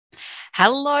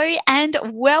Hello and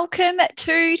welcome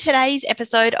to today's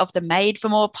episode of the Made for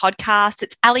More podcast.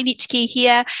 It's Balan-Vnuk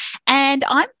here, and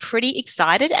I'm pretty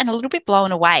excited and a little bit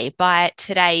blown away by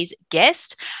today's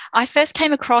guest. I first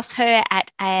came across her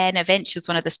at an event. She was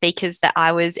one of the speakers that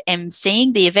I was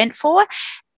emceeing the event for.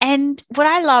 And what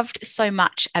I loved so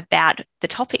much about the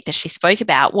topic that she spoke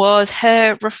about was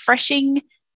her refreshing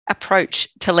approach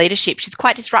to leadership. She's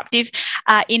quite disruptive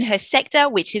in her sector,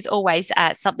 which is always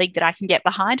something that I can get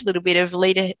behind, a little bit of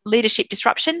leadership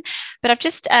disruption. But I've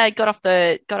just got off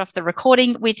the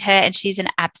recording with her, and she's an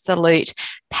absolute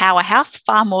powerhouse,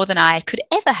 far more than I could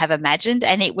ever have imagined.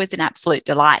 And it was an absolute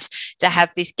delight to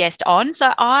have this guest on.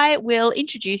 So I will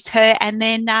introduce her and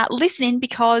then listen in,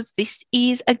 because this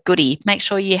is a goodie. Make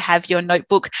sure you have your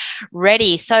notebook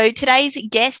ready. So today's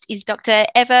guest is Dr.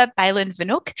 Eva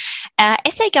Balan-Vnuk,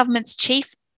 SA Government's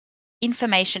Chief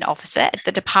Information Officer at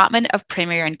the Department of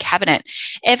Premier and Cabinet.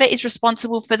 Eva is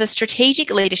responsible for the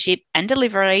strategic leadership and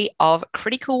delivery of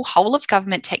critical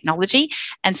whole-of-government technology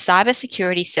and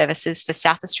cybersecurity services for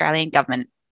South Australian Government.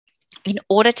 In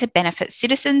order to benefit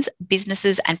citizens,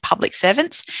 businesses and public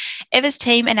servants, Eva's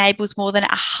team enables more than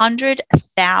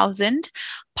 100,000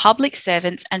 public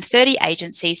servants and 30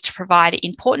 agencies to provide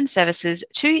important services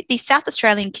to the South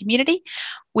Australian community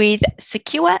with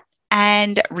secure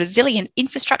and resilient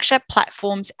infrastructure,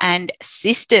 platforms and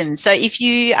systems. So if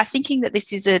you are thinking that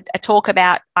this is a talk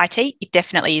about IT, it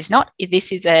definitely is not.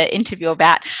 This is an interview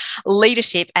about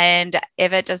leadership, and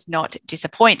Eva does not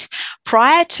disappoint.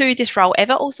 Prior to this role,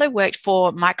 Eva also worked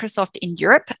for Microsoft in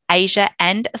Europe, Asia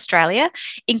and Australia,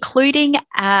 including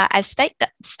as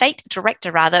state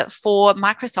director for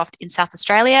Microsoft in South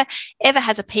Australia. Eva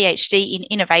has a PhD in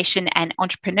innovation and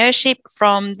entrepreneurship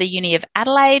from the Uni of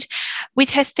Adelaide,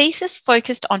 with her thesis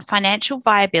focused on financial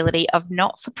viability of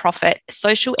not-for-profit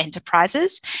social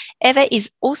enterprises. Eva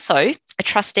is also a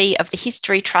trustee of the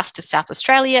History Trust of South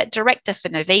Australia, director for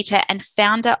Novita, and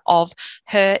founder of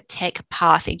Her Tech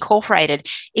Path Incorporated.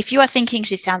 If you are thinking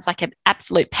she sounds like an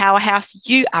absolute powerhouse,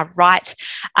 you are right.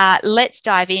 Let's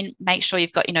dive in. Make sure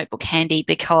you've got your notebook handy,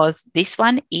 because this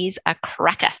one is a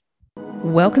cracker.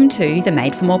 Welcome to the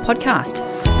Made for More podcast.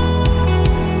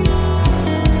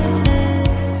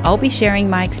 I'll be sharing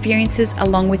my experiences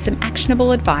along with some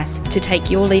actionable advice to take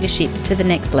your leadership to the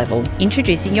next level.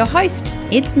 Introducing your host,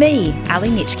 it's me,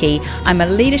 Balan-Vnuk. I'm a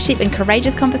leadership and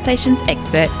courageous conversations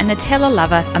expert, a Nutella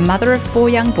lover, a mother of 4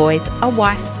 young boys, a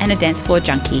wife and a dance floor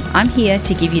junkie. I'm here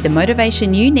to give you the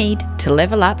motivation you need to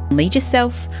level up, lead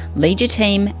yourself, lead your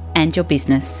team and your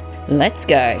business. Let's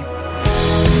go.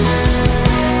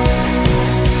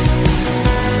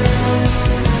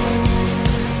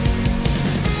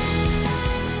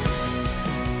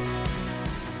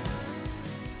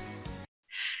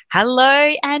 Hello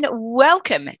and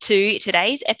welcome to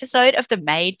today's episode of the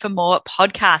Made for More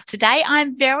podcast. Today,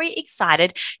 I'm very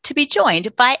excited to be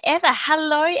joined by Eva.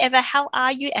 Hello, Eva. How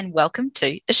are you? And welcome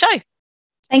to the show.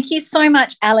 Thank you so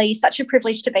much, Ali. Such a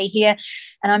privilege to be here.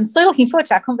 And I'm so looking forward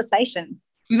to our conversation.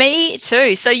 Me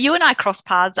too. So you and I crossed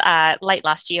paths late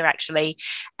last year, actually,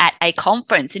 at a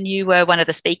conference, and you were one of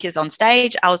the speakers on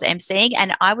stage. I was emceeing,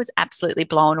 and I was absolutely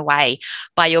blown away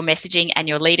by your messaging and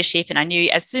your leadership. And I knew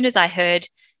as soon as I heard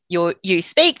you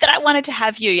speak that I wanted to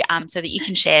have you so that you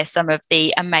can share some of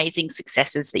the amazing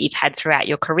successes that you've had throughout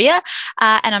your career,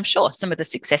 and I'm sure some of the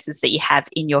successes that you have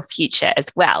in your future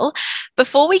as well.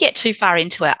 Before we get too far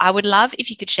into it, I would love if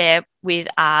you could share with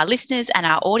our listeners and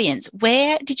our audience,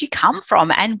 where did you come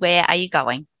from and where are you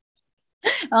going?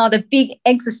 Oh, the big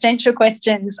existential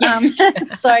questions. I'm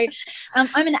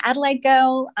an Adelaide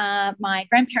girl. My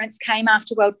grandparents came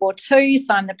after World War II,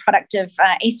 so I'm the product of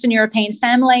Eastern European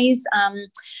families.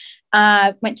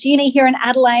 Went to uni here in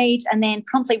Adelaide and then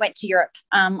promptly went to Europe.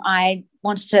 I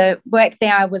wanted to work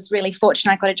there. I was really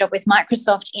fortunate. I got a job with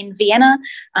Microsoft in Vienna.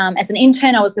 As an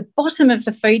intern, I was the bottom of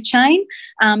the food chain.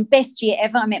 Best year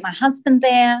ever. I met my husband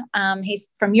there. He's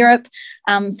from Europe.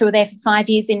 So we're there for 5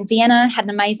 years in Vienna, had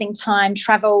an amazing time,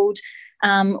 travelled,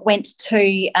 went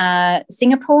to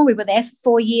Singapore. We were there for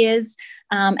 4 years.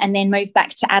 And then moved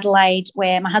back to Adelaide,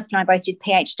 where my husband and I both did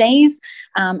PhDs.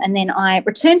 And then I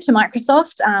returned to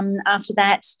Microsoft after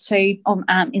that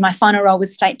in my final role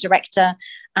was State Director.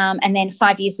 And then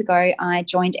 5 years ago, I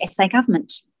joined SA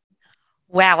Government.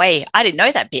 Wowee, I didn't know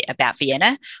that bit about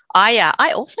Vienna.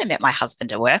 I also met my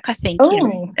husband at work. I think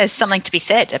there's something to be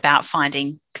said about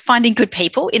finding good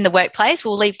people in the workplace.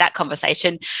 We'll leave that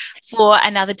conversation for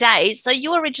another day. So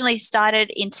you originally started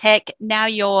in tech. Now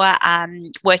you're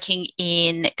working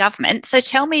in government. So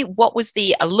tell me, what was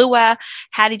the allure?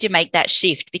 How did you make that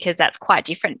shift? Because that's quite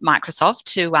different, Microsoft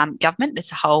to government.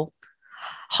 There's a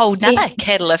whole nother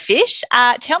kettle of fish.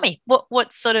 Tell me,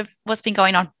 what's been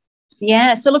going on?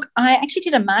 Yeah. So look, I actually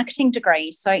did a marketing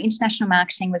degree. So international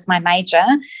marketing was my major.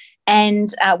 And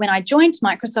when I joined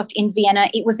Microsoft in Vienna,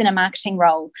 it was in a marketing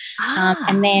role.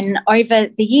 And then over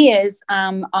the years,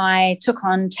 I took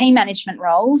on team management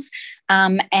roles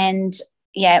and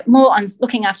more on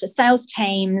looking after sales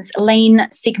teams, Lean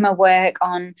Sigma work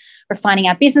on refining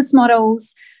our business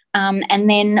models. And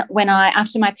then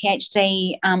after my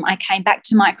PhD, I came back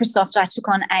to Microsoft. I took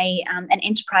on an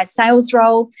enterprise sales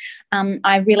role.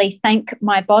 I really thank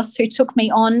my boss who took me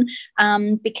on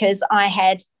because I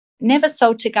had never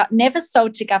sold to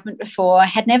government before,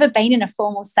 had never been in a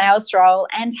formal sales role,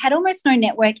 and had almost no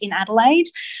network in Adelaide.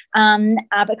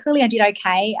 But clearly I did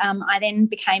okay. I then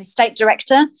became state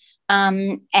director.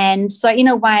 And so in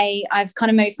a way, I've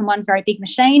kind of moved from one very big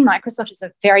machine. Microsoft is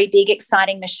a very big,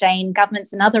 exciting machine.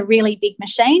 Government's another really big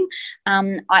machine.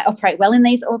 I operate well in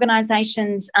these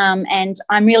organisations, and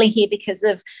I'm really here because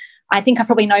I think I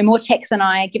probably know more tech than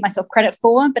I give myself credit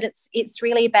for, but it's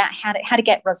really about how to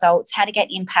get results, how to get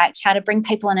impact, how to bring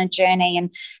people on a journey, and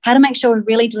how to make sure we're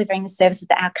really delivering the services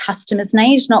that our customers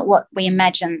need, not what we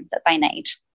imagine that they need.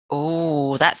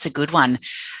 Oh, that's a good one.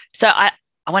 So I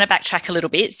want to backtrack a little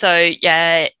bit. So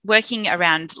working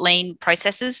around lean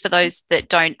processes, for those that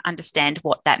don't understand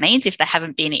what that means, if they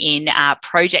haven't been in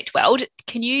project world,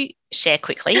 can you share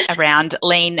quickly around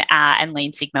lean and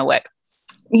Lean Sigma work?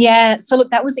 Yeah, so look,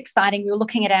 that was exciting. We were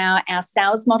looking at our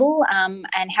sales model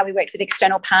and how we worked with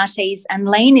external parties, and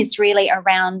Lean is really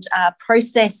around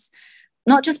process,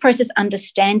 not just process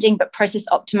understanding, but process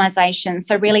optimization.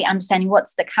 So really understanding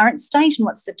what's the current state and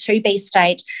what's the to-be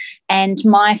state. And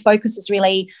my focus is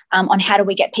really on how do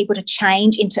we get people to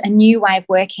change into a new way of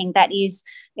working that is,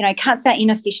 cuts out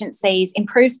inefficiencies,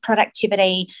 improves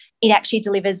productivity. It actually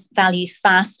delivers value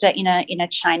faster in a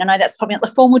chain. I know that's probably not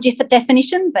the formal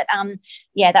definition, but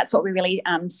that's what we really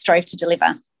strove to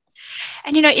deliver.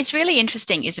 And, it's really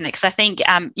interesting, isn't it? Because I think,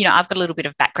 I've got a little bit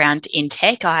of background in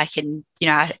tech. I can,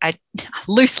 I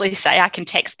loosely say I can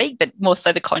tech speak, but more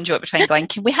so the conduit between going,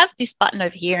 can we have this button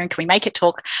over here and can we make it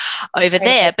talk over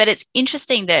there? But it's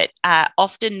interesting that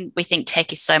often we think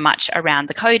tech is so much around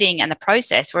the coding and the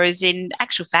process, whereas in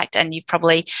actual fact, and you've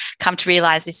probably come to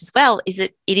realise this as well,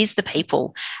 it is the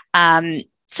people.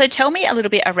 So tell me a little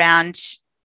bit around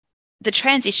the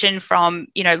transition from,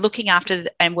 looking after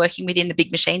and working within the big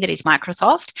machine that is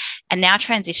Microsoft, and now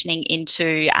transitioning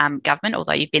into government,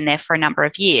 although you've been there for a number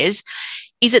of years.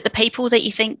 Is it the people that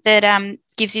you think that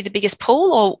gives you the biggest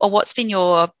pull, or what's been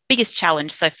your biggest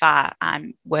challenge so far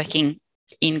working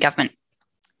in government?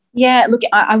 Yeah, look,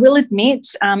 I will admit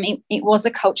it was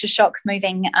a culture shock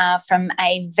moving from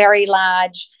a very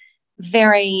large,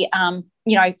 very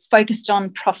focused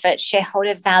on profit,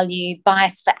 shareholder value,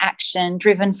 bias for action,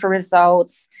 driven for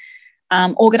results,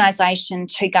 organisation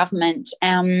to government.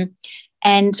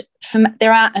 And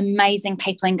there are amazing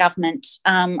people in government.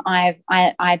 I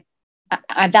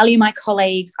value my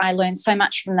colleagues. I learn so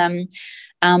much from them.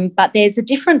 But there's a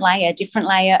different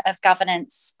layer of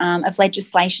governance, of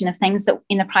legislation, of things that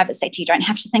in the private sector you don't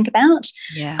have to think about.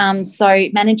 Yeah. So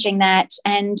managing that.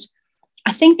 And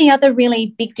I think the other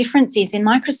really big difference is in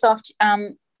Microsoft,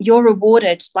 you're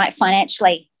rewarded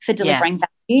financially for delivering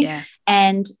value. Yeah.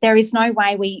 And there is no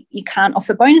way you can't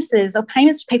offer bonuses or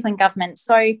payments to people in government.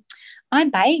 So I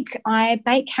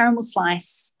bake caramel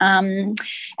slice and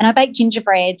I bake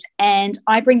gingerbread, and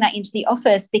I bring that into the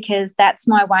office because that's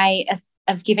my way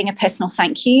of giving a personal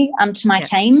thank you to my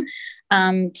team,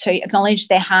 to acknowledge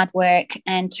their hard work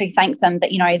and to thank them that,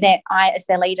 that I, as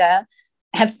their leader,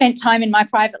 have spent time in my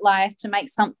private life to make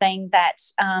something that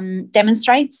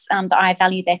demonstrates that I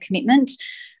value their commitment.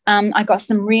 I got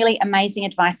some really amazing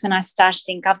advice when I started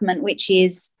in government, which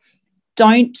is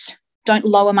don't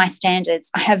lower my standards.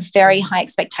 I have very high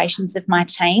expectations of my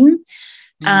team.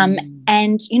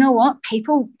 And you know what?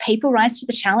 People rise to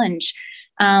the challenge.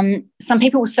 Some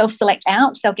people will self-select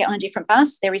out. They'll get on a different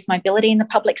bus. There is mobility in the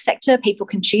public sector. People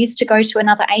can choose to go to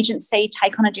another agency,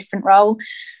 take on a different role.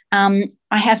 I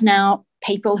have now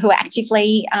people who are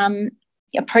actively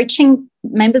approaching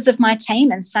members of my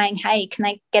team and saying, hey, can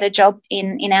they get a job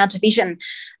in our division?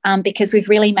 Because we've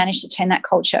really managed to turn that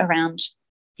culture around.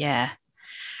 Yeah,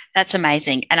 that's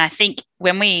amazing. And I think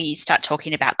when we start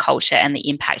talking about culture and the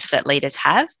impact that leaders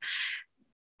have,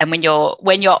 and when your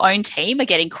own team are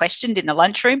getting questioned in the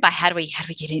lunchroom by how do we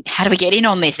get in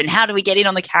on this, and how do we get in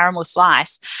on the caramel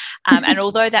slice, and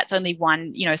although that's only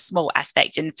one small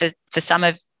aspect, and for some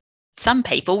of some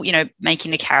people,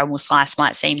 making a caramel slice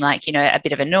might seem like, a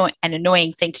bit of an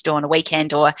annoying thing to do on a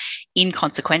weekend or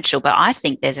inconsequential, but I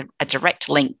think there's a direct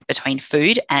link between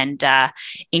food and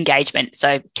engagement.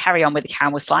 So carry on with the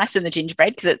caramel slice and the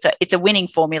gingerbread, because it's a winning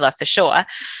formula for sure.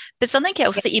 But something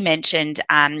else that you mentioned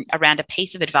around a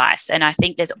piece of advice, and I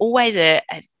think there's always a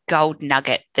gold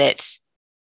nugget that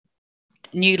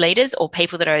new leaders or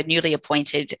people that are newly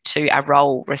appointed to a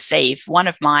role receive. One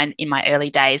of mine in my early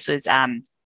days was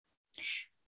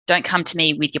don't come to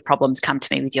me with your problems, come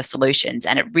to me with your solutions.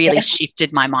 And it really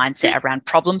shifted my mindset around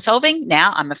problem solving.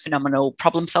 Now I'm a phenomenal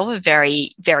problem solver,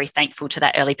 very, very thankful to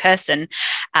that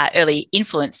early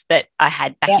influence that I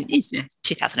had back in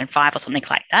 2005 or something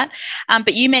like that.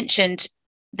 But you mentioned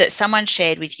that someone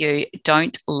shared with you,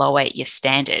 don't lower your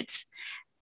standards.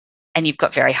 And you've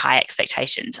got very high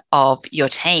expectations of your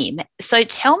team. So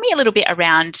tell me a little bit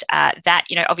around that.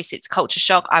 Obviously it's culture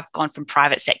shock. I've gone from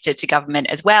private sector to government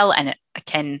as well, and I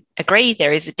can agree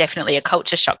there is definitely a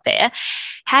culture shock there.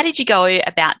 How did you go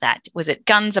about that? Was it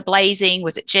guns a-blazing?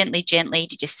 Was it gently?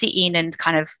 Did you sit in and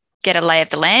kind of get a lay of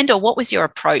the land? Or what was your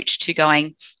approach to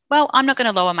going, well, I'm not going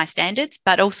to lower my standards,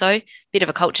 but also a bit of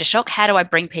a culture shock. How do I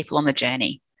bring people on the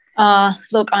journey?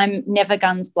 Look, I'm never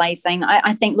guns blazing.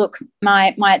 I think, look,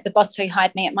 the boss who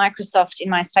hired me at Microsoft in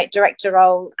my state director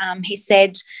role, he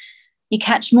said, you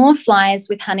catch more flies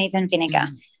with honey than vinegar.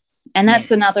 And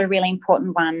that's another really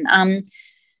important one.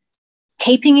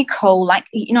 Keeping it cool.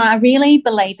 I really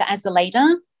believe that as a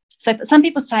leader, so some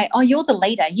people say, oh, you're the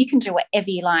leader, you can do whatever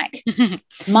you like.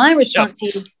 My response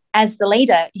is, as the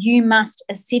leader, you must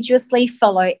assiduously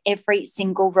follow every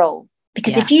single rule,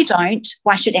 because if you don't,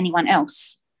 why should anyone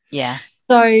else? Yeah.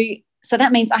 So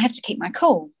that means I have to keep my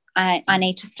cool. I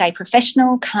need to stay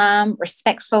professional, calm,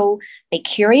 respectful, be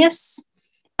curious.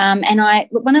 I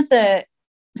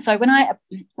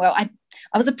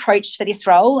was approached for this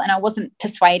role and I wasn't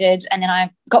persuaded. And then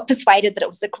I got persuaded that it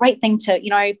was a great thing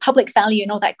to, public value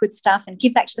and all that good stuff and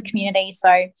give back to the community.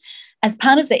 So as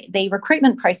part of the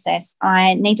recruitment process,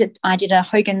 I did a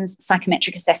Hogan's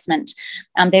psychometric assessment.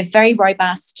 They're very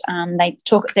robust.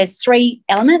 There's 3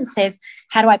 elements. There's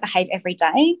how do I behave every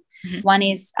day? Mm-hmm. One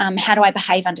is how do I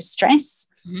behave under stress?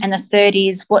 Mm-hmm. And the third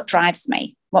is what drives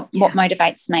me, what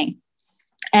motivates me.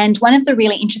 And one of the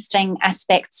really interesting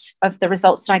aspects of the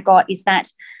results that I got is that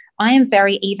I am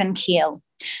very even keel.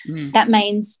 That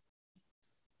means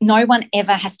no one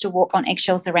ever has to walk on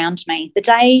eggshells around me. The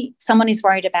day someone is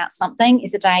worried about something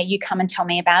is the day you come and tell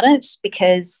me about it,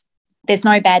 because there's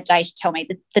no bad day to tell me.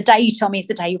 The day you tell me is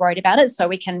the day you're worried about it, so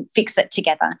we can fix it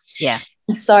together. Yeah.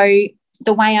 And so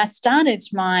the way I started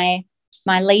my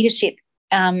leadership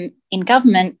in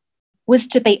government was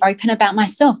to be open about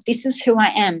myself. This is who I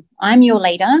am. I'm your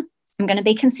leader. I'm going to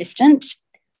be consistent.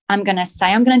 I'm going to say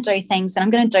I'm going to do things, and I'm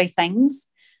going to do things.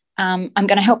 I'm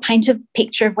going to help paint a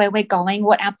picture of where we're going,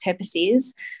 what our purpose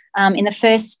is. In the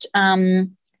first,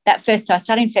 so I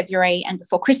started in February, and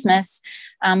before Christmas,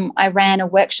 I ran a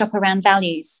workshop around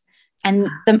values. And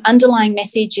the underlying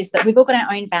message is that we've all got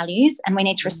our own values and we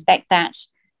need to respect that.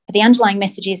 But the underlying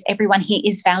message is everyone here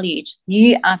is valued.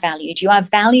 You are valued. You are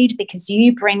valued because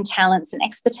you bring talents and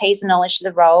expertise and knowledge to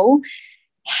the role.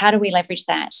 How do we leverage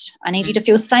that? I need you to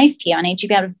feel safe here. I need you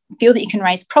to be able to feel that you can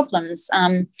raise problems,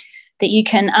 that you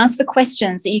can ask for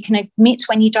questions, that you can admit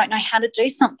when you don't know how to do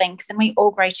something, because then we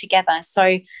all grow together.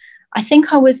 So I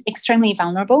think I was extremely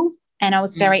vulnerable, and I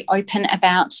was very open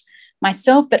about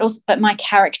myself, but my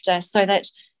character, so that,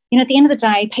 at the end of the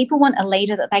day, people want a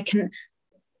leader that they can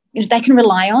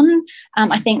rely on.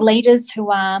 I think leaders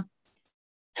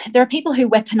there are people who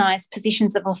weaponize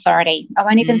positions of authority. I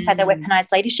won't even say they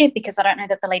weaponize leadership, because I don't know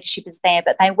that the leadership is there,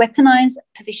 but they weaponize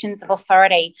positions of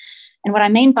authority. And what I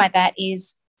mean by that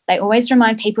is they always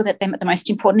remind people that they're the most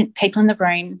important people in the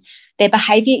room. Their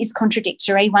behaviour is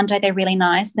contradictory. One day they're really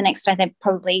nice, the next day they're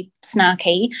probably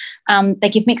snarky. They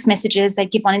give mixed messages. They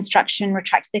give one instruction,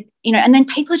 retract and then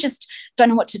people just don't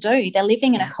know what to do. They're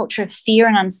living in a culture of fear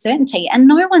and uncertainty, and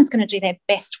no one's going to do their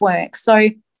best work. So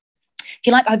if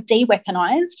you like, I've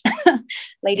de-weaponized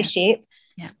leadership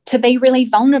to be really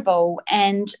vulnerable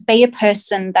and be a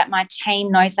person that my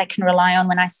team knows they can rely on.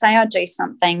 When I say I'll do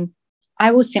something,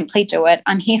 I will simply do it.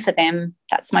 I'm here for them.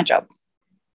 That's my job.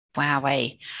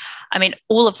 Wowee. I mean,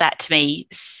 all of that to me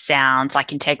sounds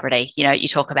like integrity. You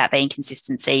talk about being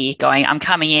consistency, going, I'm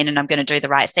coming in and I'm going to do the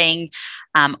right thing.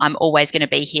 I'm always going to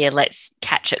be here. Let's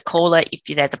catch it, call it.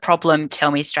 If there's a problem, tell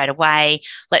me straight away.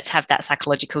 Let's have that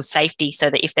psychological safety so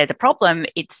that if there's a problem,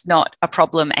 it's not a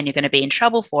problem and you're going to be in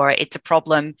trouble for it. It's a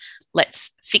problem.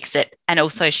 Let's fix it, and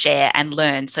also share and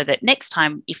learn, so that next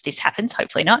time, if this happens,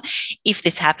 hopefully not, if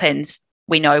this happens,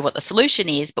 we know what the solution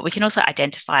is, but we can also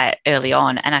identify it early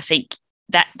on. And I think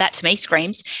that to me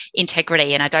screams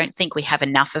integrity. And I don't think we have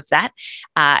enough of that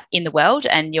in the world.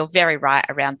 And you're very right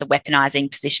around the weaponizing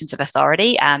positions of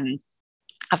authority.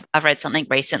 I've read something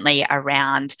recently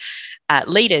around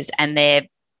leaders and their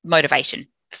motivation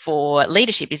for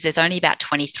leadership is there's only about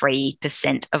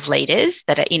 23% of leaders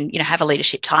that are in, have a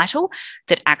leadership title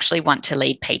that actually want to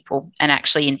lead people and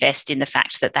actually invest in the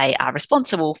fact that they are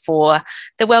responsible for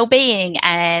the well-being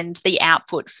and the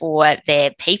output for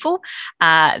their people.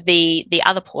 The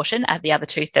other portion, the other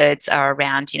 2/3 are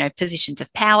around, positions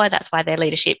of power. That's why their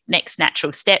leadership next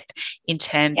natural step in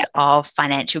terms of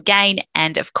financial gain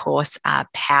and, of course,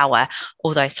 power,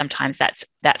 although sometimes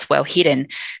that's well hidden.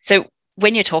 So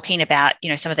when you're talking about,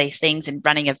 some of these things and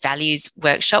running a values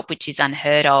workshop, which is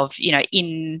unheard of,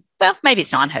 maybe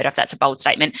it's not unheard of, that's a bold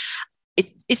statement.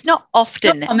 It's not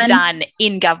often done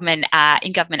in government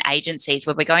agencies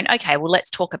where we're going, okay, well,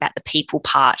 let's talk about the people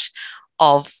part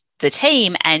of the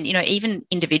team and, even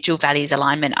individual values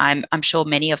alignment. I'm sure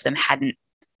many of them hadn't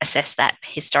assess that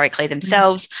historically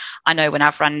themselves. I know when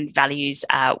I've run values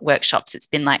workshops, it's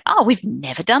been like, oh, we've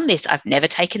never done this. I've never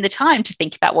taken the time to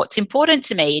think about what's important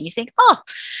to me. And you think, oh,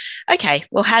 okay,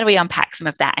 well, how do we unpack some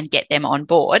of that and get them on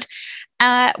board?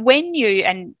 And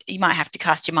you might have to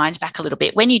cast your mind back a little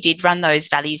bit, when you did run those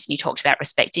values and you talked about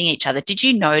respecting each other, did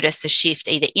you notice a shift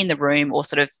either in the room or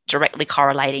sort of directly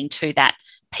correlating to that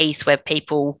piece where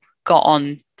people got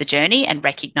on the journey and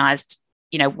recognised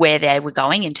where they were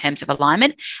going in terms of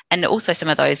alignment, and also some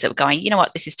of those that were going, you know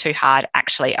what, this is too hard.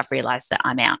 Actually, I've realised that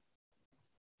I'm out.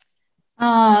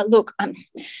 Look,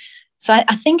 so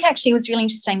I think actually it was really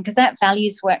interesting because that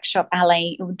values workshop,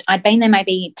 Ali, I'd been there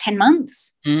maybe 10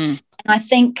 months. And I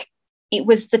think it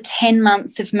was the 10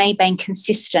 months of me being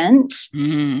consistent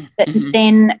that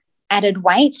then added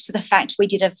weight to the fact we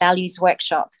did a values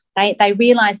workshop. They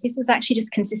realised this was actually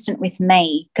just consistent with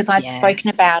me because I'd spoken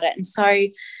about it. And so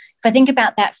if I think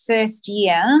about that first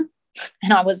year,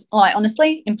 and I was like,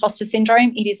 honestly, imposter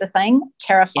syndrome, it is a thing,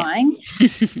 terrifying.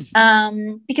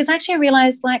 Because actually I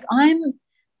realised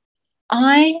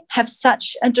I have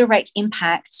such a direct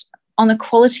impact on the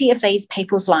quality of these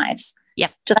people's lives.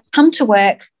 Yep. Do they come to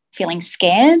work feeling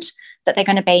scared that they're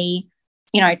going to be,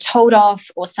 told off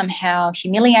or somehow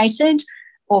humiliated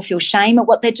or feel shame at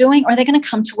what they're doing? Or are they going to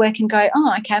come to work and go,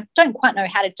 oh, okay, I don't quite know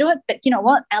how to do it, but you know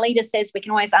what? Our leader says we can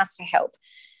always ask for help.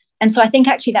 And so I think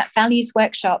actually that values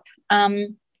workshop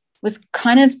was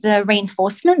kind of the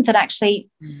reinforcement that actually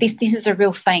this is a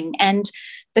real thing. And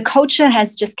the culture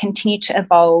has just continued to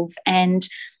evolve. And,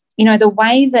 the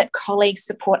way that colleagues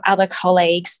support other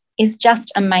colleagues is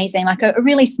just amazing. Like a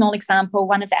really small example,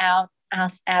 one of our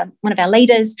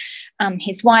leaders,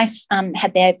 his wife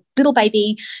had their little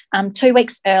baby 2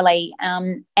 weeks early.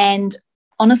 And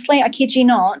honestly, I kid you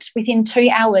not, within 2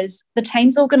 hours, the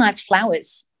team's organised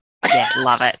flowers. Yeah,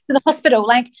 love it. To the hospital,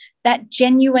 like that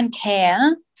genuine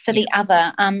care for the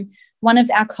other. One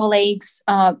of our colleagues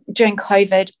during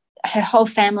COVID, her whole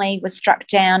family was struck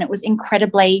down. It was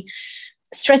incredibly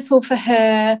stressful for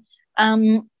her.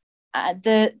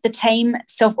 The team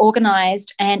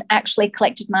self-organised and actually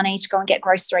collected money to go and get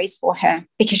groceries for her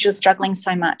because she was struggling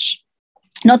so much.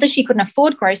 Not that she couldn't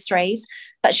afford groceries,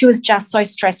 but she was just so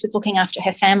stressed with looking after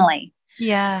her family.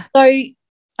 Yeah. So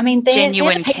I mean, they're the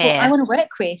people care. I want to work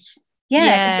with. Yeah,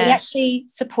 because they actually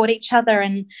support each other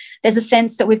and there's a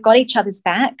sense that we've got each other's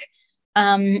back.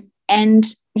 I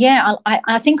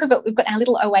think of it, we've got our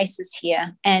little oasis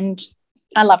here and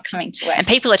I love coming to work. And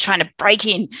people are trying to break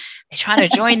in. They're trying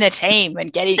to join the team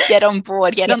and get on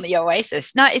board, on the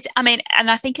oasis. No, and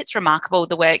I think it's remarkable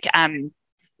the work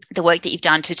that you've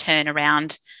done to turn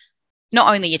around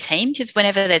not only your team, because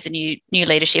whenever there's a new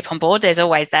leadership on board, there's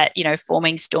always that,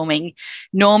 forming, storming,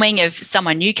 norming of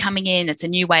someone new coming in. It's a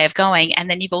new way of going. And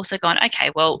then you've also gone,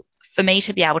 okay, well, for me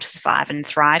to be able to survive and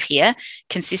thrive here,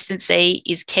 consistency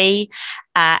is key,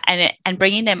 and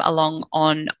bringing them along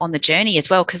on the journey as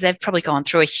well, because they've probably gone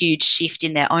through a huge shift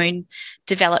in their own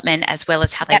development as well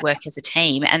as how they work as a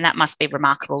team. And that must be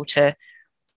remarkable to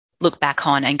look back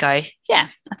on and go, yeah,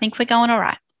 I think we're going all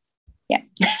right. Yeah.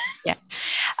 Yeah.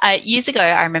 Years ago,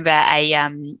 I remember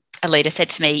a leader said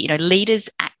to me, leaders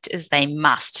act as they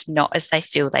must, not as they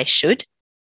feel they should.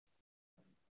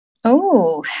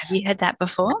 Oh. Have you heard that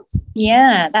before?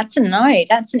 Yeah, that's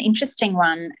an interesting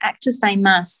one. Act as they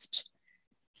must,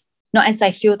 not as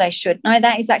they feel they should. No,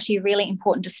 that is actually a really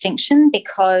important distinction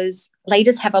because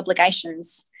leaders have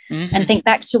obligations. And think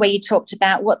back to where you talked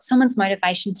about what's someone's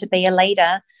motivation to be a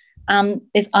leader.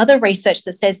 There's other research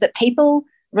that says that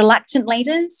reluctant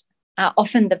leaders are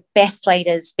often the best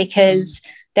leaders because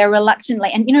they're reluctantly,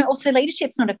 and, also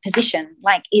leadership's not a position.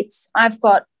 Like I've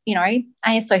got, ASO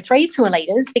 3s who are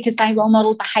leaders because they role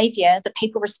model behaviour that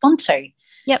people respond to.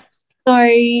 Yep. So,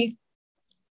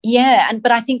 yeah,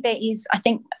 but I think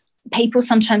people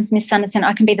sometimes misunderstand.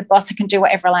 I can be the boss, I can do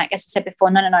whatever I like. As I said before,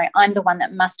 no, I'm the one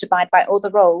that must abide by all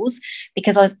the rules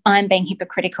because I'm being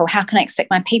hypocritical. How can I expect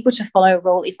my people to follow a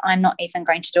rule if I'm not even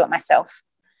going to do it myself?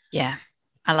 Yeah,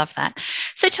 I love that.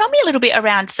 So tell me a little bit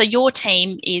around, so your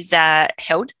team is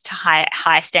held to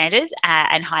high standards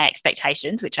and high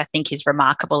expectations, which I think is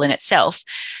remarkable in itself.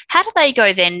 How do they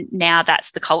go then now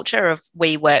that's the culture of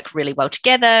we work really well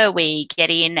together, we get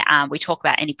in, we talk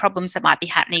about any problems that might be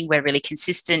happening, we're really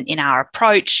consistent in our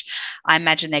approach. I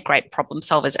imagine they're great problem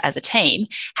solvers as a team.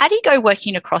 How do you go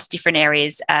working across different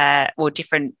areas or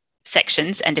different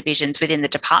sections and divisions within the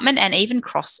department and even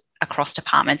across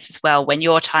departments as well when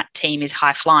your team is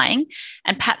high flying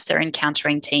and perhaps they're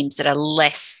encountering teams that are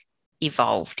less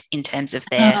evolved in terms of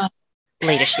their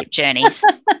leadership journeys?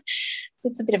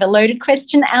 It's a bit of a loaded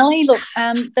question, Ali. Look,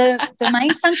 the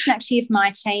main function actually of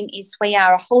my team is we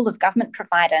are a whole of government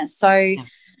provider. So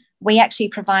we actually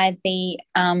provide the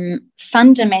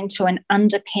fundamental and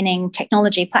underpinning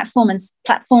technology platforms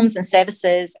and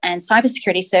services and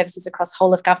cybersecurity services across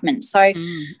whole of government. So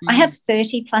I have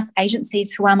 30 plus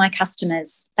agencies who are my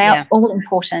customers. They are all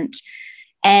important.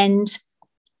 And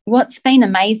what's been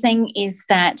amazing is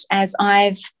that as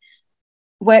I've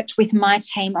worked with my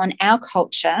team on our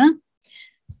culture,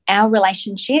 our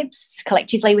relationships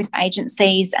collectively with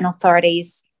agencies and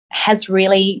authorities has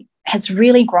really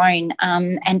grown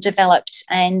and developed.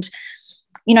 And,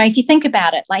 if you think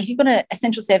about it, like if you've got a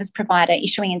central service provider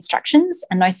issuing instructions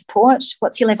and no support,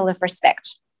 what's your level of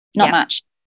respect? Not much.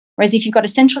 Whereas if you've got a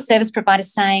central service provider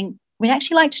saying, we'd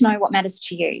actually like to know what matters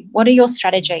to you. What are your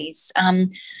strategies?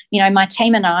 My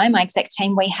team and my exec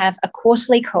team, we have a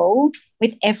quarterly call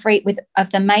with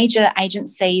of the major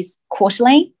agencies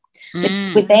quarterly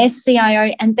with their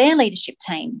CIO and their leadership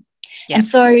team. Yeah. And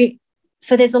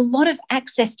so there's a lot of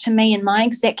access to me and my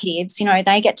executives.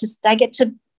 They get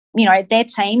to their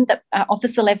team, that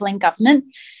officer level in government,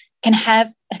 can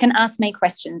ask me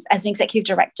questions as an executive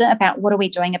director about what are we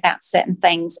doing about certain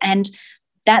things. And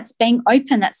that's being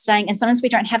open, that's saying, and sometimes we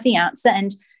don't have the answer.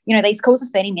 And, these calls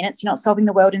are 30 minutes. You're not solving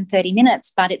the world in 30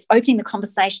 minutes, but it's opening the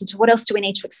conversation to what else do we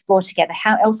need to explore together?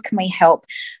 How else can we help?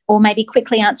 Or maybe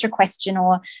quickly answer a question,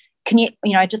 or can you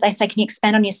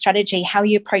expand on your strategy? How are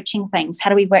you approaching things?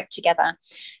 How do we work together?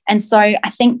 And so I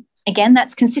think, again,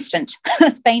 that's consistent.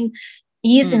 It's been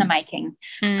years in the making.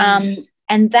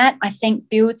 And that, I think,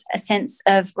 builds a sense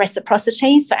of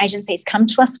reciprocity. So agencies come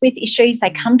to us with issues,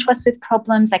 they come to us with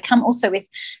problems, they come also with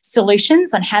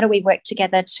solutions on how do we work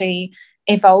together to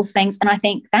evolve things. And I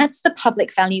think that's the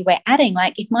public value we're adding.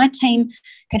 Like if my team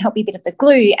can help be a bit of the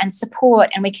glue and support,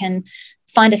 and we can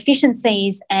find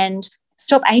efficiencies and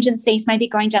stop agencies maybe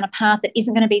going down a path that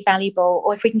isn't going to be valuable,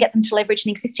 or if we can get them to leverage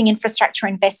an existing infrastructure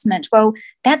investment, well,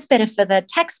 that's better for the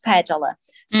taxpayer dollar.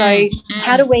 So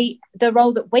how do the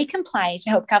role that we can play to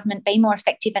help government be more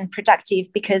effective and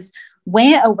productive, because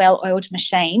we're a well-oiled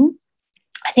machine,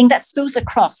 I think that spills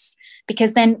across,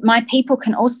 because then my people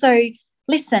can also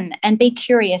listen and be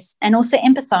curious and also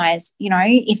empathise.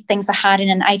 If things are hard in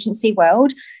an agency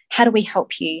world, how do we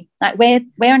help you? Like we're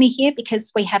only here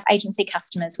because we have agency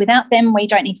customers. Without them, we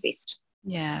don't exist.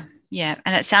 Yeah.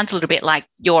 And it sounds a little bit like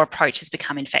your approach has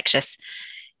become infectious.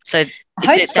 So I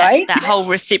hope so. That whole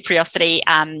reciprocity,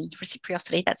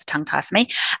 that's a tongue tie for me.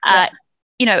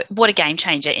 What a game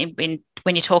changer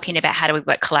when you're talking about how do we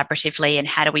work collaboratively and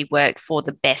how do we work for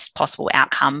the best possible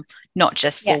outcome, not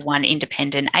just for one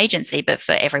independent agency, but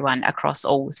for everyone across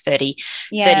all 30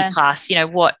 plus.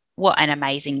 What an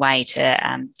amazing way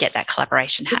to get that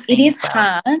collaboration happening. It is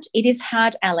hard. It is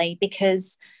hard, Ali,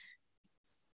 because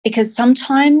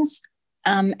sometimes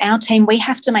our team, we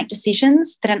have to make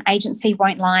decisions that an agency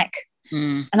won't like.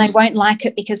 And they won't like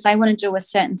it because they want to do a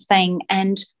certain thing.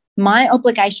 And my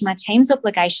obligation, my team's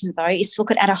obligation, though, is to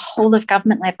look at a whole of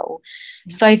government level.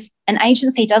 So if an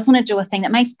agency does want to do a thing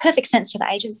that makes perfect sense to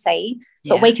the agency,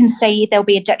 but we can see there'll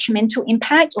be a detrimental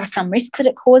impact or some risk that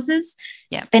it causes,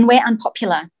 then we're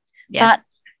unpopular. But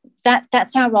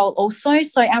that's our role also.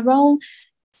 So our role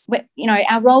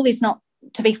is not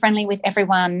to be friendly with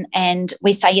everyone and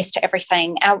we say yes to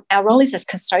everything. Our role is as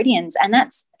custodians, and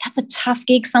that's a tough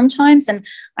gig sometimes. And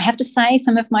I have to say,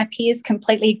 some of my peers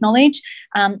completely acknowledge,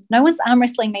 no one's arm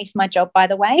wrestling me for my job, by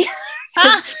the way.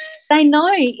 They know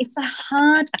it's a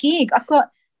hard gig. I've got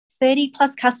 30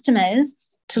 plus customers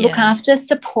to look after,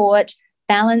 support,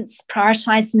 balance,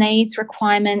 prioritise needs,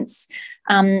 requirements,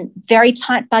 very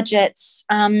tight budgets.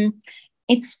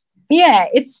 yeah,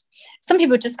 it's, some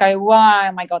people just go, wow,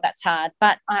 oh my God, that's hard.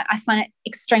 But I find it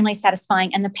extremely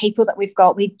satisfying. And the people that we've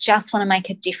got, we just want to make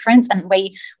a difference. And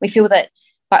we feel that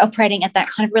by operating at that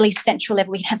kind of really central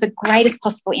level, we can have the greatest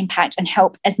possible impact and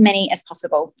help as many as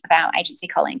possible of our agency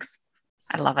colleagues.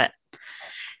 I love it.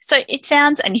 So it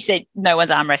sounds, and you said no one's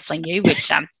arm wrestling you,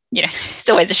 which, it's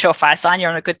always a surefire sign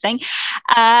you're on a good thing.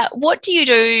 What do you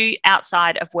do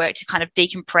outside of work to kind of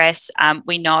decompress?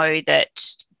 We know that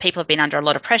people have been under a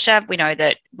lot of pressure. We know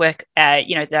that work,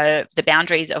 the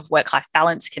boundaries of work-life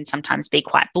balance can sometimes be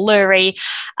quite blurry.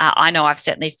 I know I've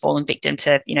certainly fallen victim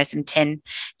to, some 10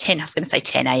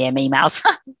 a.m. emails.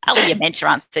 Ali, you meant to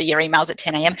answer your emails at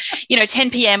 10 a.m. 10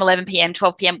 p.m., 11 p.m.,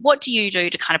 12 p.m. What do you do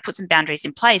to kind of put some boundaries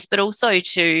in place, but also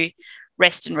to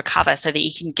rest and recover so that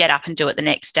you can get up and do it the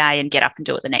next day and get up and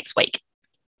do it the next week?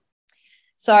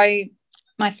 So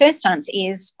my first answer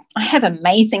is I have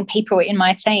amazing people in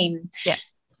my team. Yeah.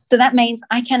 So that means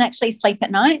I can actually sleep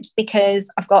at night because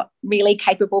I've got really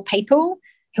capable people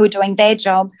who are doing their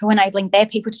job, who are enabling their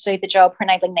people to do the job, who are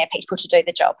enabling their people to do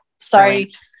the job. So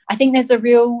Brilliant. I think there's a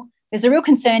real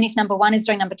concern if number one is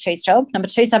doing number two's job, number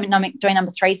two's doing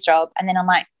number three's job, and then I'm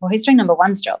like, well, who's doing number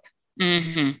one's job?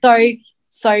 Mm-hmm.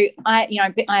 So I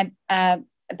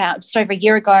about just over a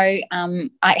year ago,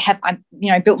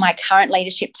 I built my current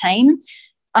leadership team.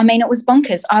 I mean, it was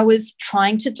bonkers. I was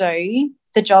trying to do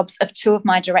the jobs of two of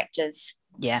my directors.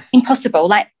 Yeah. Impossible.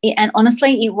 And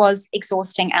honestly, it was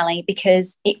exhausting, Ali,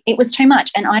 because it was too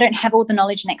much. And I don't have all the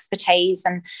knowledge and expertise.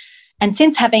 And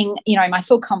since having, my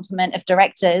full complement of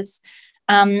directors,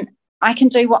 I can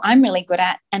do what I'm really good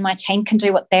at and my team can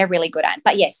do what they're really good at.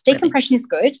 But yes, decompression is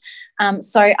good.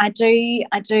 So I do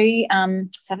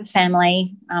have a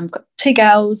family, got two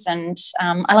girls, and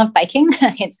I love baking,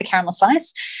 hence the caramel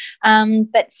slice.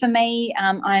 But for me,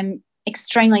 I'm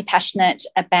extremely passionate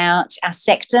about our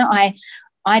sector.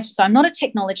 So I'm not a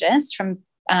technologist from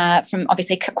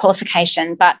obviously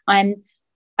qualification, but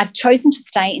I've chosen to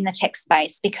stay in the tech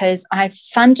space because I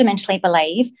fundamentally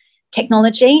believe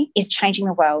technology is changing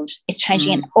the world. It's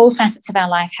changing in all facets of our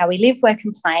life, how we live, work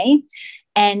and play.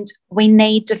 And we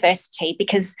need diversity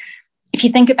because if you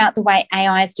think about the way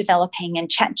AI is developing and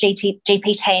GPT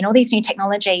and all these new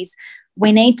technologies,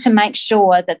 we need to make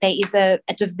sure that there is a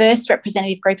diverse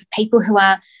representative group of people who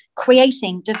are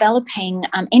creating, developing,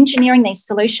 engineering these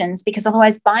solutions, because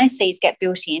otherwise biases get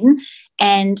built in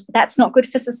and that's not good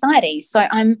for society. So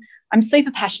I'm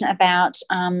super passionate about,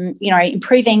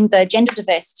 improving the gender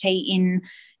diversity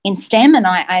in STEM, and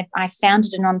I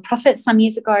founded a nonprofit some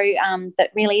years ago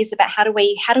that really is about how do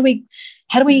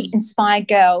we inspire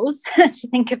girls to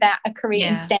think about a career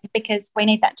in STEM, because we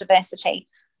need that diversity.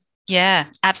 Yeah,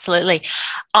 absolutely.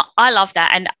 I love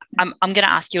that. And I'm going to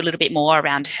ask you a little bit more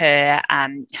around her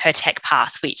tech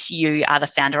path, which you are the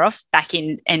founder of back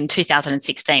in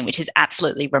 2016, which is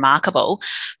absolutely remarkable.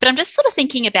 But I'm just sort of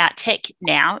thinking about tech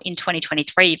now in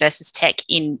 2023 versus tech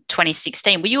in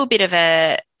 2016. Were you a bit of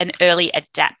an early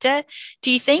adapter,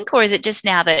 do you think? Or is it just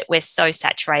now that we're so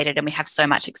saturated and we have so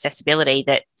much accessibility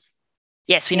that,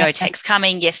 yes, we know tech's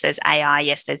coming. Yes, there's AI.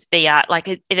 Yes, there's VR.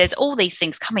 There's all these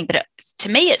things coming. But to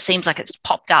me, it seems like it's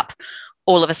popped up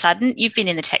all of a sudden. You've been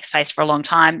in the tech space for a long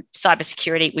time.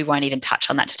 Cybersecurity, we won't even touch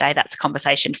on that today. That's a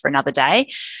conversation for another day.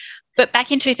 But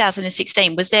back in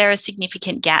 2016, was there a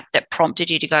significant gap that prompted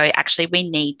you to go, actually, we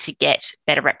need to get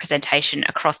better representation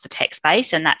across the tech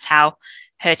space? And that's how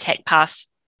her tech path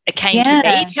came to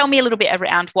be. Tell me a little bit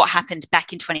around what happened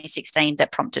back in 2016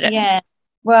 that prompted it. Yeah.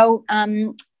 Well,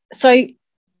 so it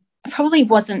probably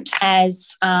wasn't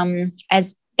as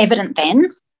evident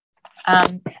then.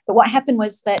 But what happened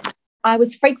was that I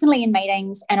was frequently in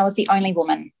meetings and I was the only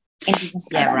woman in business.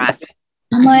 Yeah, right.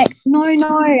 I'm like, no.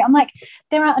 I'm like,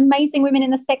 there are amazing women in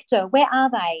the sector. Where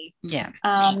are they? Yeah.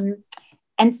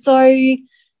 And so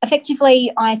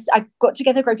effectively I got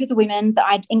together a group of the women that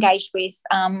I'd engaged with.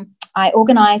 I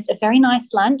organised a very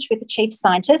nice lunch with the chief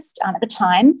scientist at the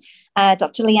time,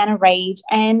 Dr. Leanna Reid,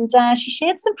 and she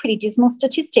shared some pretty dismal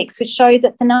statistics which showed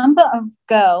that the number of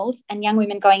girls and young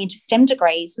women going into STEM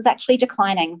degrees was actually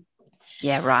declining.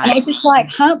 Yeah, right. And it was this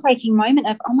heartbreaking moment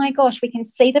of, oh my gosh, we can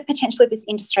see the potential of this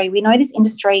industry. We know this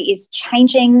industry is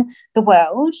changing the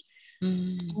world.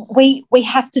 We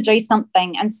have to do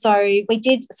something. And so we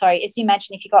did. So as you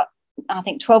imagine, if you got, I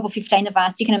think 12 or 15 of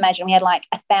us, you can imagine we had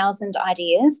 1,000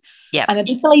 ideas. Yeah. I'm a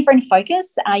big believer in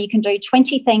focus. You can do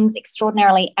 20 things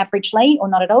extraordinarily averagely or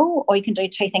not at all, or you can do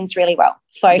 2 things really well.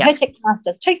 So her tech path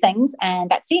does 2 things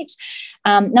and that's it.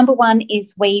 Number one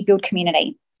is we build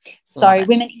community. So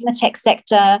women in the tech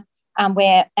sector,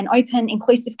 We're an open,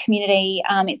 inclusive community.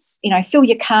 It's, fill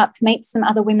your cup, meet some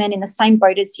other women in the same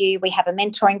boat as you. We have a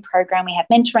mentoring program. We have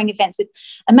mentoring events with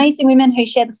amazing women who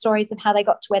share the stories of how they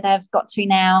got to where they've got to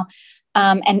now,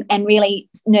 and really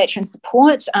nurture and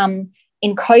support.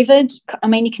 In COVID,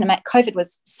 you can imagine COVID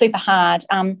was super hard.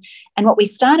 And what we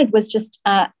started was just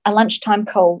a lunchtime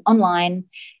call online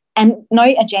and no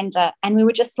agenda. And we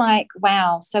were just like,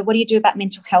 wow, so what do you do about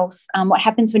mental health? What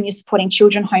happens when you're supporting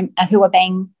children home who are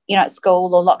being, at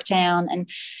school or locked down? And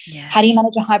how do you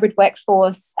manage a hybrid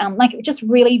workforce? Just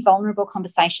really vulnerable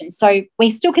conversations. So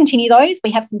we still continue those.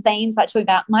 We have some themes like talking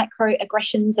about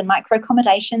microaggressions and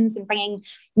micro-accommodations and bringing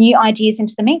new ideas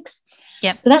into the mix.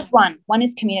 Yep. So that's one. One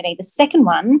is community. The second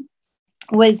one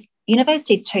was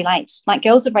university is too late. Like,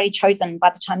 girls have already chosen by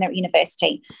the time they're at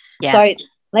university. Yeah. So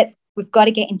we've got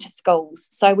to get into schools.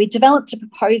 So we developed a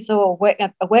proposal,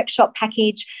 a workshop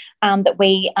package that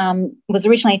we was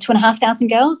originally 2,500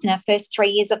 girls in our first 3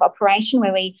 years of operation,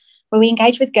 where we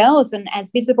engaged with girls, and as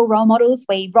visible role models,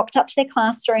 we rocked up to their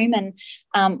classroom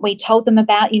and we told them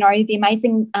about, the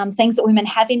amazing things that women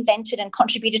have invented and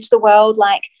contributed to the world,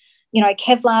 like,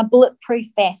 Kevlar bulletproof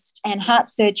vest and heart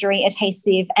surgery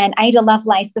adhesive, and Ada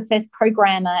Lovelace, the first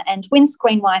programmer, and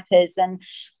windscreen wipers, and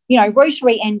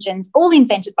rotary engines, all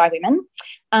invented by women.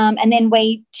 And then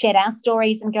we shared our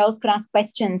stories, and girls could ask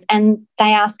questions, and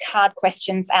they ask hard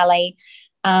questions, Ali.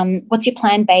 What's your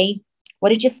plan B? What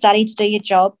did you study to do your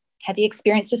job? Have you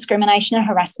experienced discrimination or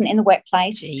harassment in the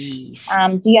workplace?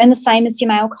 Jeez. Do you earn the same as your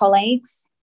male colleagues?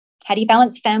 How do you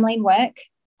balance family and work?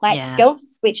 Girls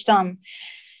switched on.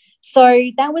 So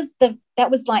that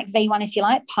was like V1, if you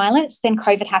like, pilot. Then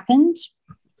COVID happened.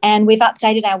 And we've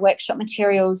updated our workshop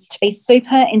materials to be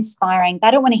super inspiring. They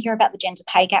don't want to hear about the gender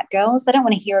pay gap, girls. They don't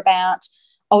want to hear about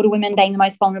older women being the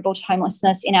most vulnerable to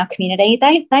homelessness in our community.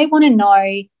 They want to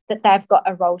know that they've got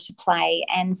a role to play.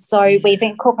 And so we've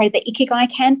incorporated the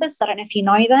Ikigai canvas. I don't know if you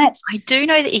know that. I do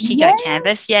know the Ikigai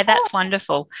canvas. Yeah, that's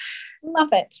wonderful. Love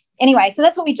it. Anyway, so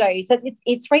that's what we do. So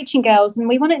it's reaching girls, and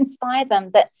we want to inspire them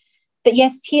that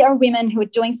yes, here are women who are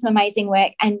doing some amazing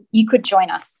work, and you could join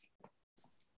us.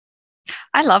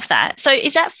 I love that. So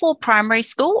is that for primary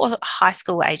school or high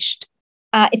school aged?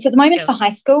 It's at the moment for high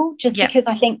school, just because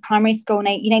I think primary school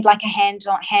you need like a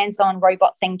hands-on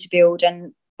robot thing to build,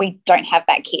 and we don't have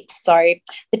that kit. So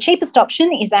the cheapest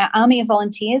option is our army of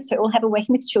volunteers who all have a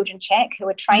Working with Children check, who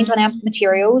are trained on our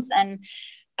materials and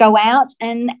go out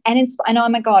and oh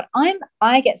my God,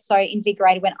 I get so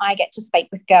invigorated when I get to speak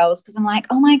with girls, because I'm like,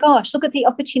 oh my gosh, look at the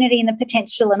opportunity and the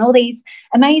potential and all these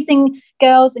amazing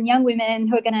girls and young women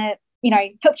who are going to,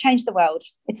 help change the world.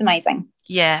 It's amazing.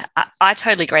 Yeah, I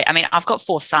totally agree. I mean, I've got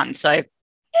 4 sons, so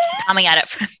coming at it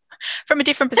from a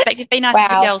different perspective, be nice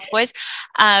to the girls, boys.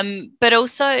 But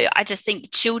also I just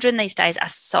think children these days are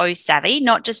so savvy,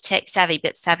 not just tech savvy,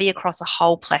 but savvy across a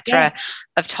whole plethora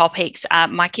of topics.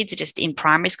 My kids are just in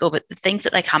primary school, but the things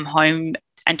that they come home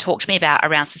and talk to me about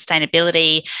around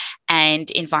sustainability and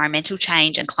environmental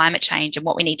change and climate change and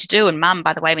what we need to do. And Mum,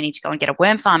 by the way, we need to go and get a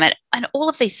worm farm and all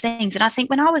of these things. And I think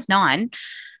when I was 9,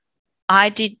 I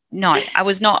did not have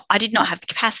the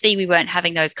capacity. We weren't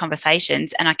having those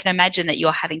conversations. And I can imagine that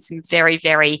you're having some very,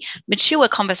 very mature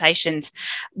conversations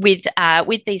with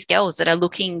these girls that are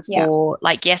looking for,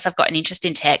 like, yes, I've got an interest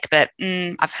in tech, but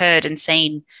I've heard and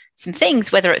seen some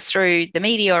things, whether it's through the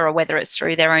media or whether it's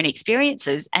through their own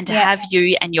experiences, and to have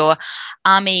you and your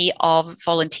army of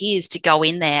volunteers to go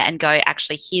in there and go,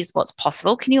 actually, here's what's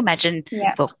possible. Can you imagine?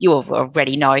 Well, you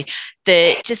already know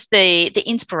the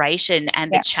inspiration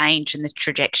and the change and the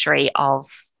trajectory of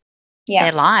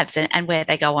their lives and where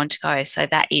they go on to go. So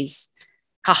that is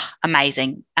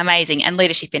amazing, and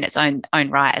leadership in its own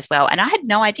right as well. And I had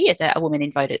no idea that a woman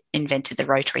invented the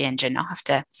rotary engine. I'll have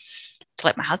to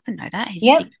let my husband know that. He's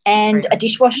a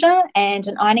dishwasher and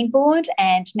an ironing board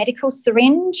and medical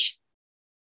syringe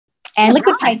and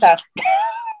liquid paper.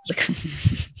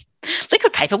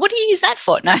 Liquid paper, what do you use that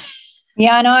for? No.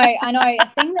 Yeah, I know. A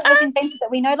thing that was invented that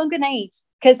we no longer need,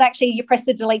 because actually you press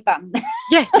the delete button.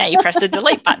 Now you press the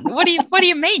delete button. What do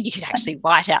you mean? You could actually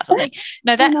white out something.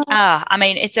 No, I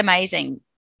mean, it's amazing.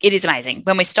 It is amazing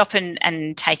when we stop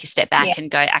and take a step back and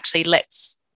go, actually,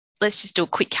 let's just do a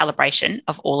quick calibration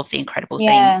of all of the incredible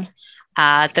things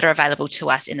that are available to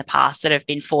us in the past, that have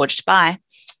been forged by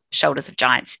shoulders of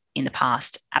giants in the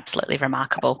past. Absolutely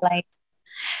remarkable. Absolutely.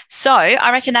 So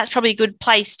I reckon that's probably a good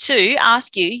place to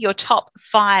ask you your top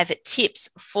 5 tips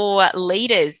for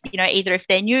leaders, either if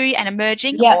they're new and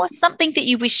emerging or something that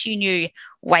you wish you knew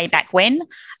way back when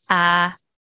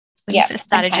you first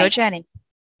started your journey.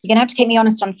 You're going to have to keep me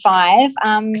honest on 5.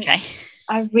 Okay.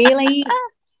 I really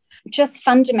just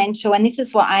fundamental, and this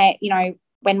is what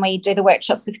when we do the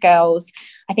workshops with girls,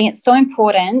 I think it's so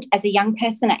important as a young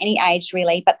person at any age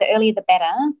really, but the earlier the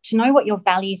better, to know what your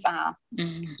values are.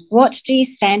 What do you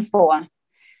stand for?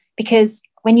 Because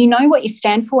when you know what you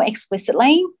stand for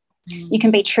explicitly, you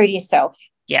can be true to yourself.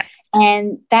 Yeah.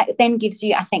 And that then gives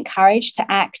you, I think, courage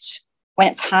to act when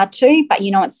it's hard to, but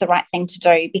you know it's the right thing to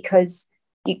do because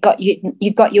you've got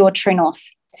your true north.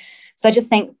 So I just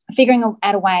think figuring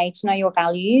out a way to know your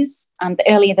values, the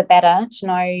earlier the better, to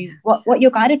know what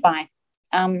you're guided by.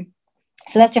 So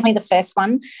that's definitely the first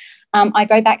one. I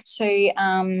go back to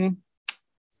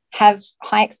have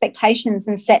high expectations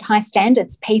and set high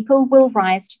standards. People will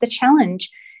rise to the challenge.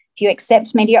 If you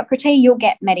accept mediocrity, you'll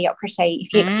get mediocrity.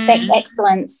 If you expect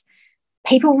excellence,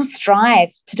 people will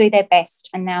strive to do their best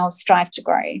and they'll strive to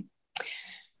grow.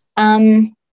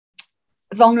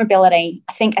 Vulnerability.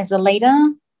 I think as a leader,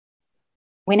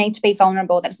 we need to be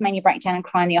vulnerable. That doesn't mean you break down and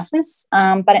cry in the office,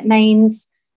 but it means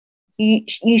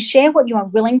you share what you are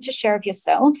willing to share of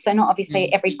yourself. So not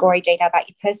obviously every gory detail about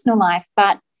your personal life,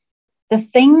 but the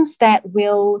things that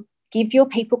will give your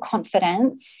people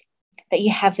confidence that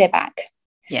you have their back.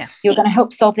 Yeah. You're going to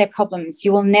help solve their problems.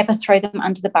 You will never throw them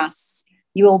under the bus.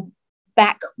 You will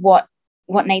back what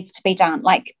needs to be done.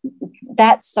 Like,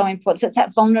 that's so important. So it's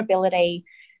that vulnerability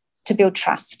to build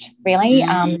trust, really,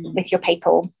 with your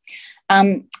people.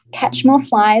 Catch more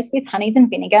flies with honey than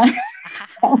vinegar.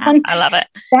 I love it.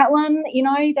 That one,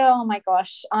 oh my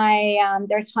gosh,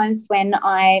 there are times when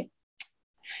I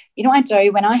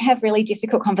when I have really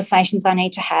difficult conversations I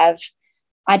need to have,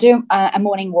 I do a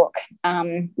morning walk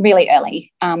really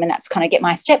early, and that's kind of get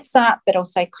my steps up, but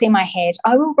also clear my head.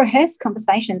 I will rehearse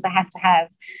conversations I have to have.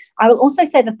 I will also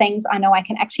say the things I know I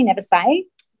can actually never say,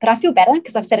 but I feel better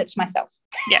because I've said it to myself.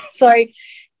 Yeah.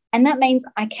 And that means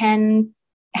I can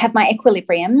have my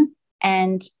equilibrium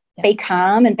and be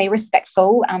calm and be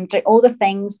respectful, do all the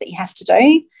things that you have to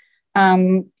do,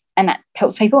 and that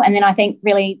helps people. And then I think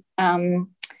really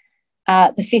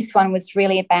the fifth one was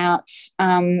really about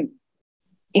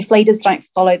if leaders don't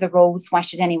follow the rules, why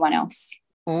should anyone else?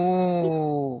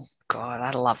 Oh, God,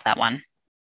 I love that one.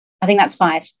 I think that's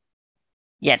 5.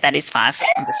 Yeah, that is 5.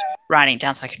 I'm just writing it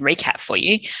down so I can recap for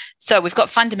you. So we've got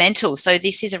fundamentals. So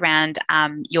this is around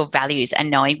your values and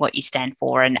knowing what you stand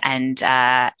for and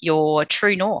your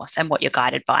true north and what you're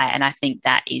guided by. And I think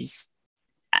that is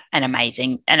an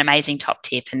amazing top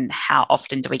tip. And how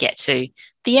often do we get to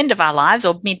the end of our lives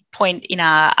or midpoint in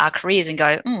our careers and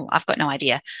go, I've got no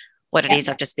idea what it is.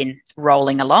 I've just been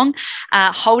rolling along.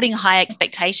 Holding high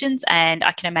expectations. And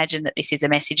I can imagine that this is a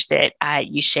message that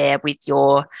you share with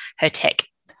your Her Tech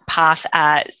Path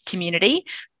community,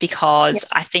 because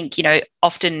I think,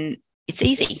 often it's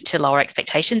easy to lower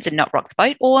expectations and not rock the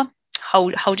boat, or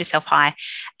hold yourself high,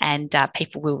 and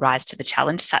people will rise to the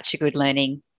challenge. Such a good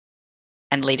learning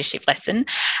and leadership lesson.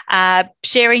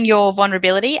 Sharing your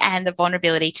vulnerability and the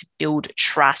vulnerability to build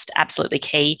trust, absolutely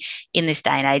key in this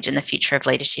day and age, and the future of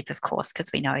leadership, of course, because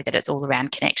we know that it's all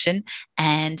around connection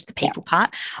and the people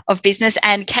part of business.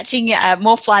 And catching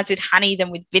more flies with honey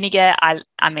than with vinegar.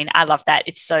 I mean, I love that.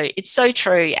 It's so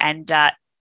true, and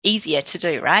easier to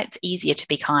do, right? It's easier to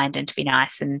be kind and to be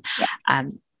nice and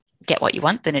get what you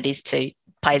want than it is to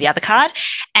play the other card.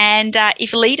 And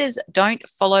if leaders don't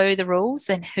follow the rules,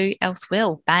 then who else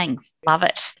will? Bang. Love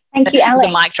it. Thank you, Ali. It's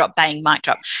a mic drop, bang, mic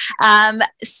drop.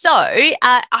 So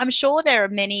I'm sure there are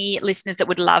many listeners that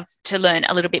would love to learn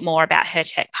a little bit more about Her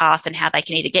Tech Path and how they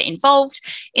can either get involved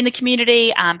in the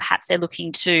community, perhaps they're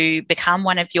looking to become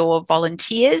one of your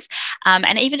volunteers,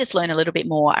 and even just learn a little bit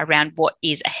more around what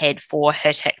is ahead for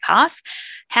Her Tech Path.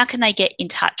 How can they get in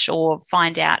touch or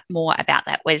find out more about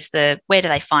that? Where do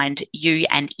they find you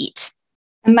and it?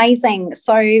 Amazing.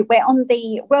 So we're on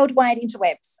the worldwide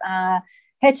interwebs,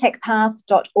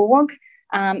 hertechpath.org.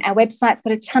 Our website's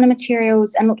got a ton of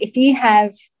materials. And look, if you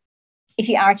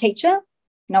are a teacher,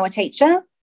 know a teacher,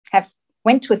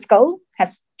 went to a school,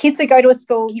 have kids who go to a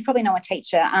school, you probably know a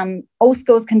teacher. All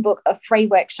schools can book a free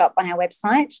workshop on our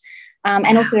website.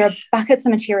 And also there are buckets of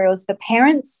materials for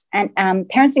parents and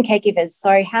caregivers.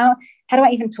 So how do I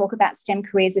even talk about STEM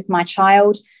careers with my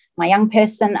child, my young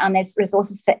person? There's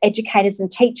resources for educators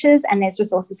and teachers, and there's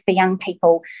resources for young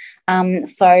people.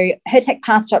 So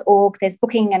hertechpath.org, there's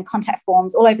booking and contact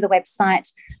forms all over the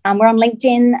website. We're on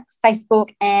LinkedIn,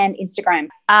 Facebook and Instagram.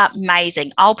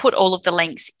 Amazing. I'll put all of the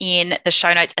links in the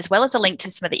show notes, as well as a link to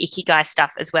some of the Ikigai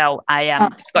stuff as well. I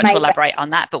forgot to elaborate on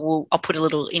that, but I'll put a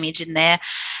little image in there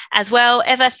as well.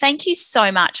 Eva, thank you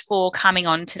so much for coming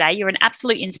on today. You're an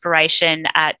absolute inspiration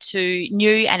to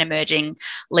new and emerging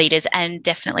leaders, and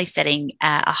definitely setting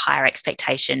a higher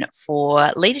expectation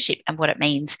for leadership and what it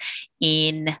means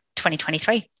in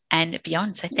 2023. and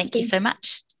beyond. So thank you so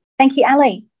much. Thank you,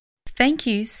 Ali. Thank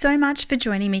you so much for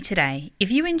joining me today.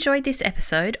 If you enjoyed this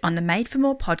episode on the Made for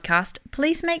More podcast,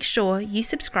 please make sure you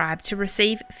subscribe to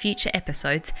receive future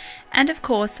episodes. And of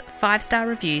course, 5-star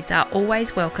reviews are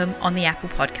always welcome on the Apple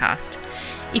Podcast.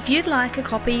 If you'd like a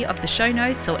copy of the show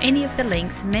notes or any of the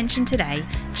links mentioned today,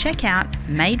 check out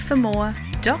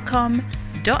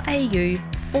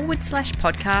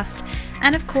madeformore.com.au/podcast.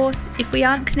 And of course, if we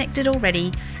aren't connected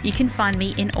already, you can find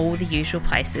me in all the usual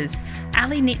places.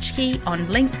 Ali Nitschke on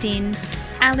LinkedIn,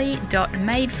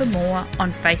 ali.madeformore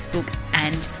on Facebook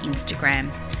and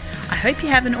Instagram. I hope you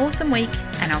have an awesome week,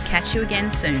 and I'll catch you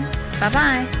again soon.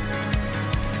 Bye-bye.